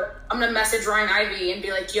gonna message Ryan Ivey and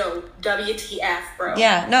be like, "Yo, WTF, bro?"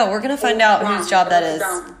 Yeah, no, we're gonna find out whose job that is.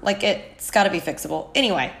 Like, it's got to be fixable.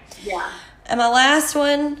 Anyway. Yeah. And my last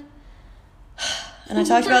one, and I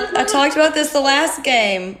talked about this the last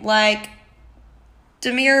game. Like,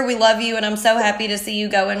 Demir, we love you, and I'm so happy to see you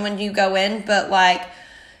go in when you go in. But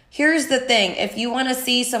here's the thing: if you want to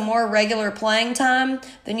see some more regular playing time,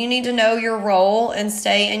 then you need to know your role and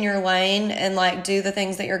stay in your lane and do the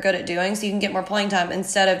things that you're good at doing, so you can get more playing time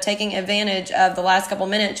instead of taking advantage of the last couple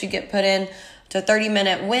minutes you get put in to a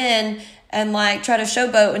 30-minute win and try to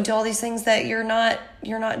showboat and do all these things that you're not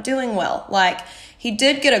doing well. He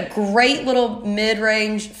did get a great little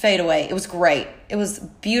mid-range fadeaway. It was great. It was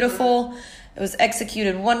beautiful. It was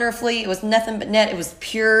executed wonderfully. It was nothing but net. It was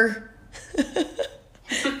pure.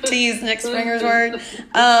 To use Nick Springer's word.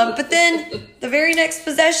 But then the very next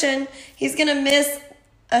possession, he's going to miss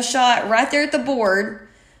a shot right there at the board.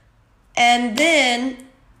 And then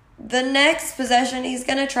the next possession, he's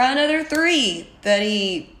going to try another three that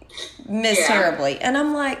he missed terribly. And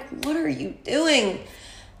I'm like, what are you doing?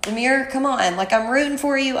 Demir, come on. I'm rooting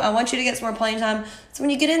for you. I want you to get some more playing time. So when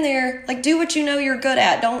you get in there, do what you know you're good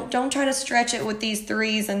at. Don't try to stretch it with these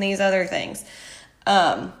threes and these other things.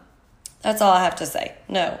 That's all I have to say.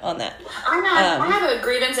 No, on that. I have a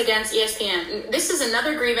grievance against ESPN. This is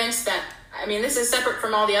another grievance this is separate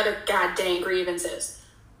from all the other god dang grievances.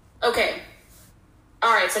 Okay.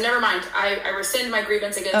 All right, so never mind. I rescind my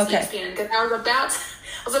grievance against ESPN because I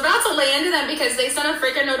was about to lay into them because they sent a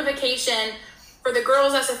freaking notification for the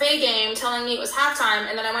girls' SFA game telling me it was halftime,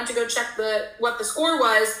 and then I went to go check what the score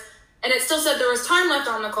was, and it still said there was time left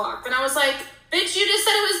on the clock. And I was like, bitch, you just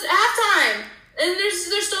said it was halftime. And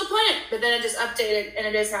they're still playing. But then it just updated, and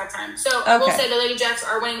it is halftime. So I will say the Lady Jacks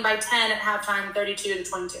are winning by 10 at halftime,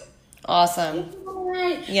 32-22. Awesome.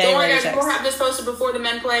 Right. Yeah, don't worry, guys. We'll have this posted before the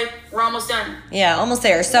men play. We're almost done. Yeah, almost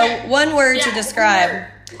there. So one word to describe.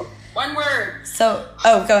 One word. So,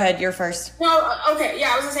 go ahead. You're first. No, okay.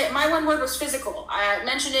 Yeah, I was going to say, my one word was physical. I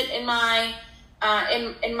mentioned it in my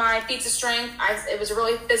in my feats of strength. It was a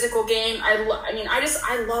really physical game. I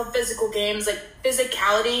love physical games.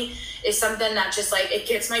 Physicality is something that just it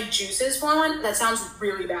gets my juices flowing. That sounds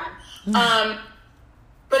really bad.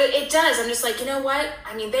 But it does. I'm just you know what?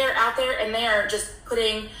 They're out there and they are just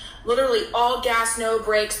putting literally all gas, no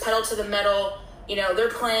brakes, pedal to the metal. They're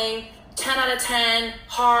playing 10 out of 10,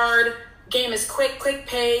 hard. Game is quick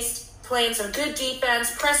paced, playing some good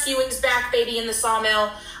defense. Press you is back, baby, in the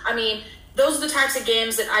sawmill. Those are the types of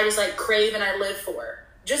games that I just crave and I live for.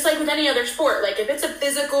 Just like with any other sport. If it's a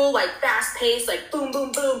physical, fast paced, boom,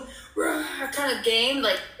 boom, boom, rah, kind of game,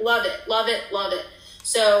 love it, love it, love it.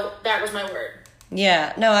 So that was my word.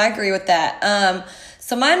 Yeah, no, I agree with that.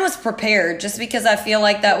 So mine was prepared just because I feel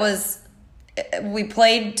like we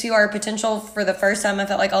played to our potential for the first time I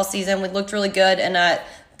felt like all season. We looked really good. And,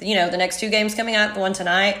 the next two games coming up, the one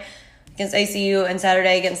tonight against ACU and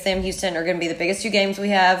Saturday against Sam Houston are going to be the biggest two games we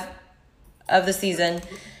have of the season.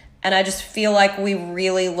 And I just feel like we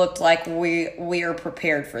really looked like we are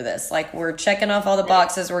prepared for this. We're checking off all the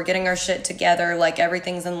boxes. We're getting our shit together.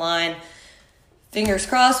 Everything's in line. Fingers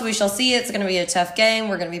crossed, we shall see. It's going to be a tough game.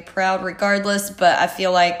 We're going to be proud regardless, but I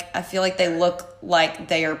feel like they look like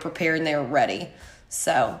they are prepared and they are ready.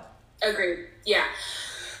 So, agreed. Yeah,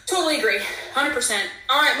 totally agree. 100%.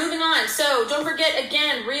 All right, moving on. So don't forget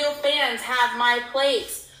again, real fans have my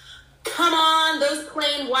plates. Come on, those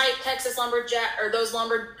plain white Texas lumberjack Those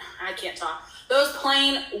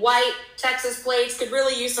plain white Texas plates could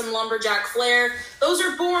really use some lumberjack flair. Those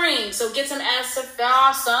are boring, so get some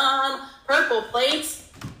awesome purple plates.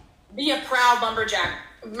 Be a proud lumberjack.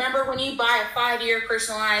 Remember when you buy a 5-year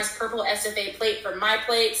personalized purple SFA plate from My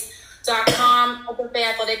Plates, SFA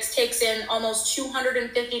Athletics takes in almost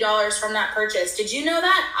 $250 from that purchase. Did you know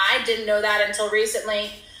that? I didn't know that until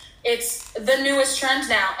recently. It's the newest trend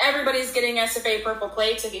now. Everybody's getting SFA purple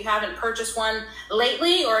plates. If you haven't purchased one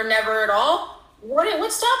lately or never at all,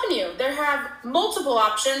 what's stopping you? They have multiple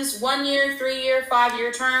options: 1 year, 3 year, 5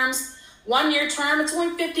 year terms. 1 year term, it's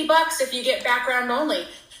only $50 if you get background only.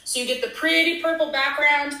 So you get the pretty purple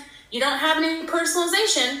background. You don't have any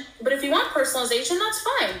personalization, but if you want personalization, that's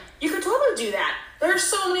fine. You could totally do that. There are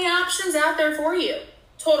so many options out there for you.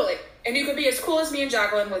 Totally. And you could be as cool as me and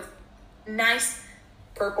Jacqueline with nice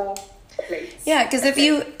purple plates. Yeah, because if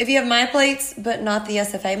you have my plates but not the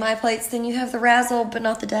SFA my plates, then you have the razzle but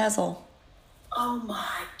not the dazzle. Oh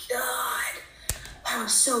my God, that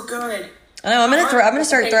was so good. I know. I'm gonna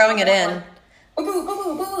start throwing it in. Boo, boo, boo,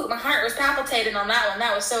 boo, boo. My heart was palpitating on that one.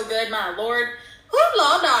 That was so good, my Lord. Oh,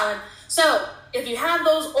 Lord, darling. So if you have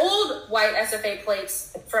those old white SFA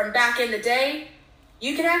plates from back in the day,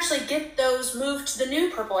 you can actually get those moved to the new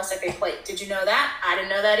purple SFA plate. Did you know that? I didn't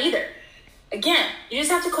know that either. Again, you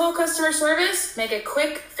just have to call customer service, make a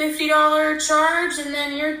quick $50 charge, and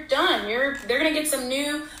then you're done. They're going to get some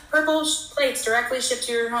new purple plates directly shipped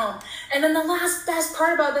to your home. And then the last best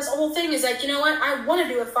part about this whole thing is like, you know what? I want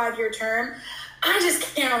to do a 5-year term. I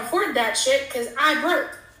just can't afford that shit because I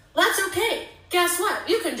broke. That's okay. Guess what?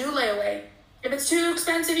 You can do layaway. If it's too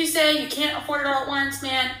expensive, you say you can't afford it all at once,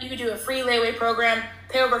 man, you can do a free layaway program,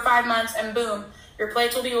 pay over 5 months, and boom, your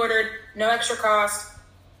plates will be ordered, no extra cost.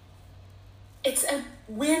 It's a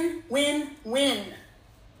win-win-win.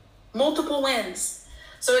 Multiple wins.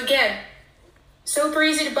 So again, super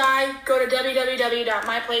easy to buy. Go to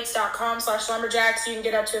www.myplates.com/lumberjacks. You can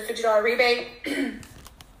get up to a $50 rebate.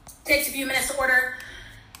 Takes a few minutes to order.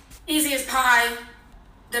 Easy as pie.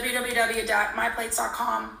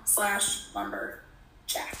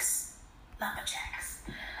 www.myplates.com/lumberjacks. Lumberjacks.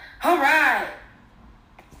 All right.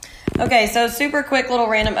 Okay, so super quick little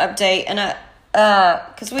random update, and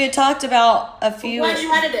because we had talked about a few. I'm glad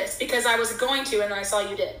you added this because I was going to, and I saw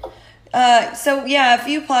you did. So yeah, a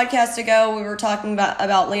few podcasts ago we were talking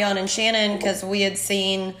about Leon and Shannon because we had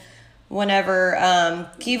seen whenever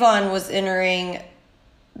Kevon was entering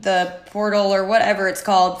the portal or whatever it's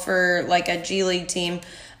called for like a G League team,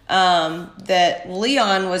 that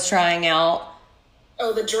Leon was trying out.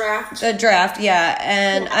 Oh, the draft. The draft, yeah,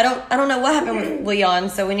 and I don't know what happened with Leon,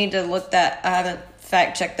 so we need to look that. I haven't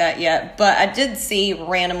fact checked that yet, but I did see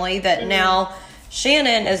randomly that now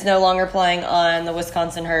Shannon is no longer playing on the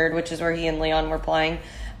Wisconsin Herd, which is where he and Leon were playing,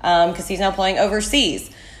 because he's now playing overseas.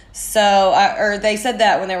 So, or they said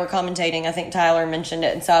that when they were commentating. I think Tyler mentioned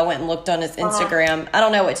it, and so I went and looked on his Instagram. I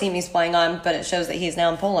don't know what team he's playing on, but it shows that he's now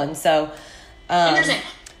in Poland. So, interesting.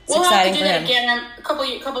 It's we'll have to exciting do for that him. again.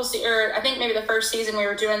 Or I think maybe the first season we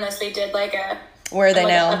were doing this, they did like a Where are they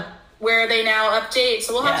now? Where are they now update.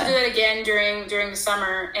 So we'll have to Yeah. do that again during the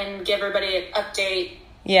summer and give everybody an update.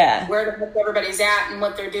 Yeah. Where the heck everybody's at and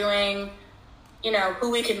what they're doing. You know, who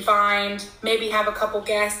we can find. Maybe have a couple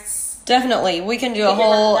guests. Definitely. We can do a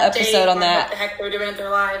whole episode on that. What the heck they're doing with their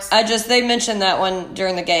lives. They mentioned that one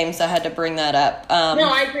during the game, so I had to bring that up. No,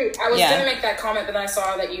 I agree. I was yeah. going to make that comment, but then I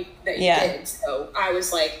saw that you did. So I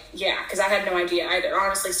was like, yeah, because I had no idea either.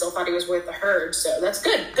 Honestly, still thought he was with the Herd. So that's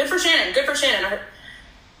good. Good for Shannon.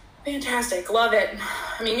 Fantastic. Love it.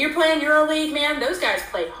 I mean, you're playing EuroLeague, man. Those guys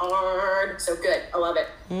play hard. So good. I love it.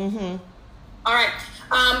 Mm-hmm. All right.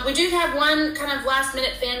 We do have one kind of last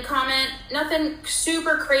minute fan comment. Nothing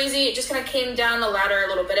super crazy. It just kind of came down the ladder a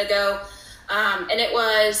little bit ago. And it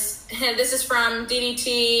was, this is from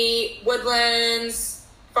DDT Woodlands,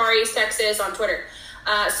 Far East Texas on Twitter.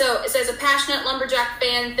 So it says a passionate lumberjack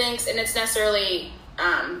fan thinks, and it's necessarily,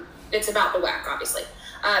 it's about the WAC, obviously.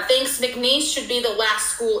 Thinks McNeese should be the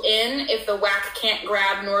last school in if the WAC can't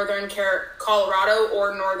grab Northern Colorado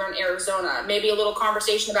or Northern Arizona. Maybe a little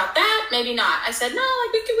conversation about that, maybe not. I said, no,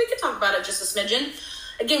 like we could talk about it just a smidgen.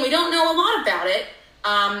 Again, we don't know a lot about it,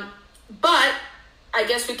 but I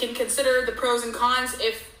guess we can consider the pros and cons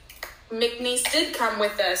if McNeese did come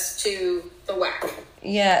with us to the WAC.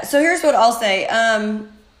 Yeah, so here's what I'll say.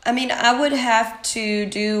 I mean, I would have to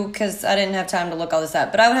do, because I didn't have time to look all this up,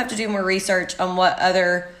 but I would have to do more research on what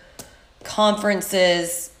other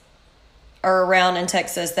conferences are around in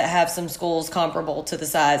Texas that have some schools comparable to the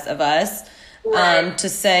size of us, right. To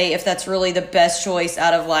say if that's really the best choice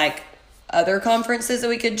out of, like, other conferences that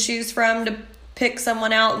we could choose from to pick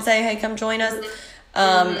someone out and say, hey, come join us.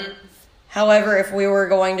 However, if we were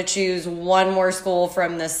going to choose one more school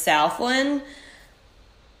from the Southland,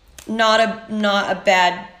 not a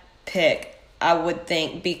bad pick, I would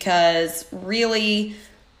think, because really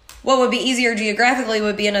what would be easier geographically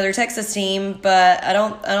would be another Texas team, but I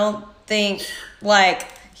don't think, like,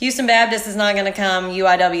 Houston Baptist is not going to come.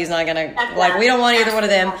 UIW is not going to, like, we don't want either one of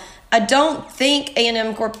them. I don't think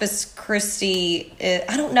A&M Corpus Christi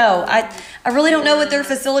I don't know. I really don't know what their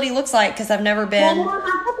facility looks like because I've never been. Well,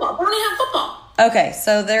 they only have football. Okay,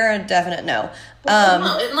 so they're a definite no.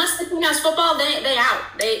 No, unless the team has football, they out.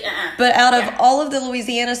 But out of all of the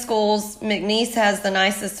Louisiana schools, McNeese has the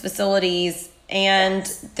nicest facilities, and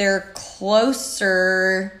they're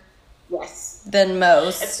closer than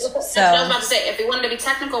most. That's what I was about to say. If we wanted to be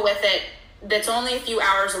technical with it, that's only a few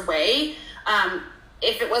hours away.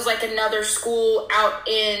 If it was like another school out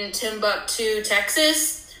in Timbuktu,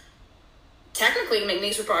 Texas, technically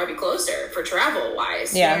McNeese would probably be closer for travel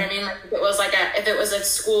wise. Yeah. You know what I mean? Like if it was a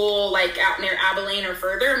school like out near Abilene or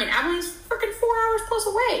further, I mean Abilene's freaking 4 hours plus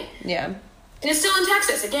away. Yeah. And it's still in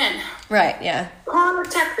Texas again. Right, yeah. Palmer,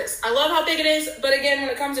 Texas. I love how big it is, but again, when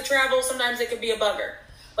it comes to travel, sometimes it can be a bugger.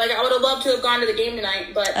 Like I would have loved to have gone to the game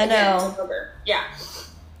tonight, but I know. It's a bugger. Yeah.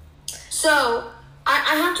 So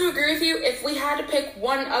I have to agree with you. If we had to pick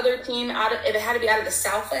one other team if it had to be out of the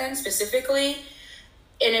Southland specifically,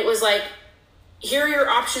 and it was like, here are your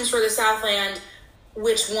options for the Southland,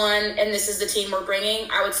 which one, and this is the team we're bringing,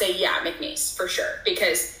 I would say, yeah, McNeese, for sure.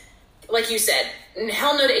 Because, like you said,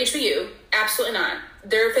 hell no to HBU, absolutely not.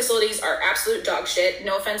 Their facilities are absolute dog shit.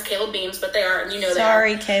 No offense, Caleb Beams, but they are, and you know they are.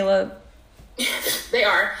 Sorry, Caleb. They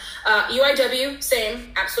are. UIW,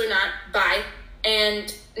 same, absolutely not. Bye.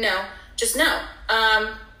 And no, just no.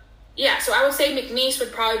 Yeah, so I would say McNeese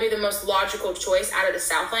would probably be the most logical choice out of the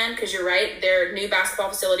Southland, because you're right, their new basketball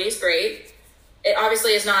facility is great. It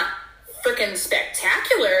obviously is not freaking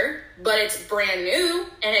spectacular, but it's brand new,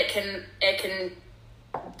 and it can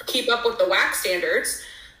keep up with the WAC standards.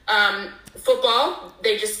 Football,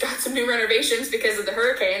 they just got some new renovations because of the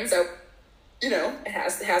hurricane, so it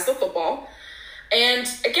has the football. And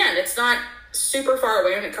again, it's not super far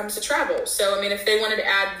away when it comes to travel. So I mean, if they wanted to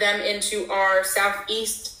add them into our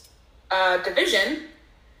Southeast division,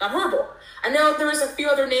 not horrible. I know there was a few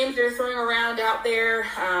other names they're throwing around out there.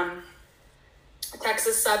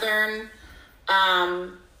 Texas Southern,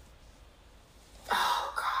 A&M,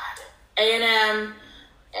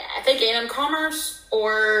 I think A&M Commerce,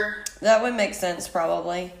 or... That would make sense,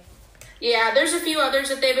 probably. Yeah, there's a few others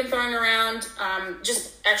that they've been throwing around.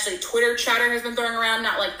 Just actually Twitter chatter has been throwing around,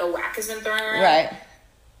 not like the WAC has been throwing around. Right.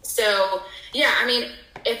 So, yeah, I mean,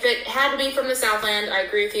 if it had to be from the Southland, I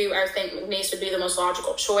agree with you. I think McNeese would be the most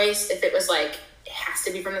logical choice. If it was like, it has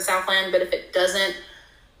to be from the Southland, but if it doesn't,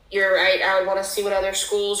 you're right. I would want to see what other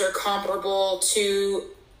schools are comparable to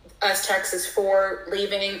us Texas for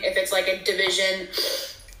leaving. If it's like a division,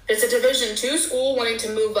 it's a Division II school wanting to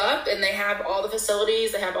move up, and they have all the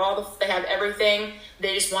facilities, they have everything.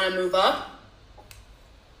 They just want to move up.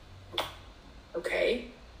 Okay,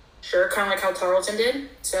 sure, kind of like how Tarleton did.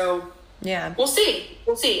 So yeah, we'll see.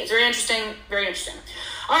 It's very interesting. Very interesting.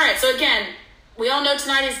 All right. So again, we all know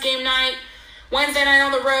tonight is game night. Wednesday night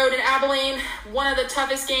on the road in Abilene, one of the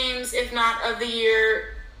toughest games, if not of the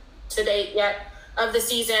year to date yet, of the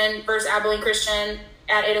season versus Abilene Christian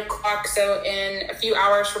at 8 o'clock. So in a few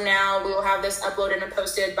hours from now, we will have this uploaded and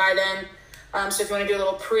posted by then. So if you want to do a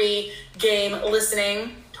little pre-game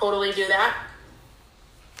listening, totally do that.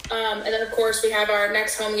 And then, of course, we have our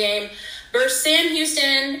next home game versus Sam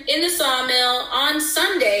Houston in the Sawmill on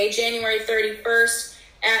Sunday, January 31st.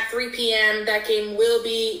 At 3 p.m. That game will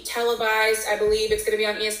be televised. I believe it's going to be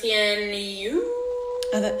on ESPN.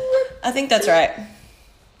 I think that's right.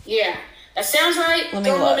 Yeah, that sounds right. Let me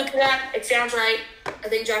Don't look. hold me to that. It sounds right. I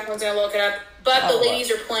think Jacqueline's going to look it up. But the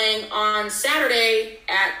ladies are playing on Saturday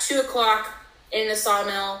at 2 o'clock in the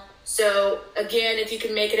Sawmill. So, again, if you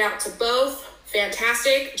can make it out to both,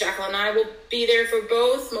 fantastic. Jacqueline and I will be there for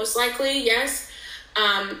both, most likely, yes.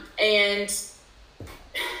 And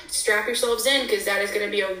strap yourselves in, because that is going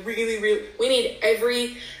to be a really, we need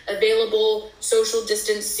every available social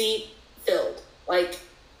distance seat filled. Like,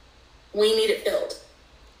 we need it filled.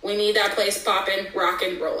 We need that place popping,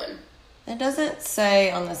 rocking, rolling. It doesn't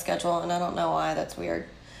say on the schedule, and I don't know why. That's weird.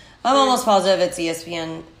 I'm almost positive it's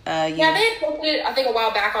ESPN. Yeah, they had posted it, I think, a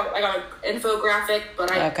while back on an infographic, but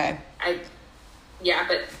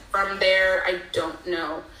but from there, I don't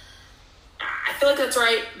know. I feel like that's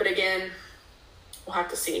right, but again, we'll have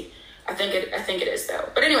to see. I think it is, though.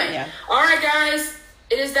 But anyway, yeah. All right, guys,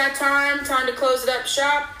 it is that time. Time to close it up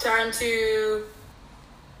shop. Time to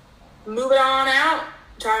move it on out.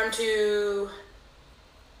 Time to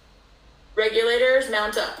regulators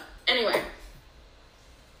mount up. Anyway,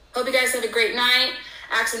 hope you guys have a great night.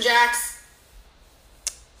 Axe and Jax.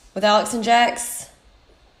 With Alex and Jax.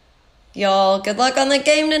 Y'all, good luck on the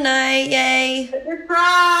game tonight. Yay. Fingers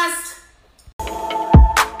crossed.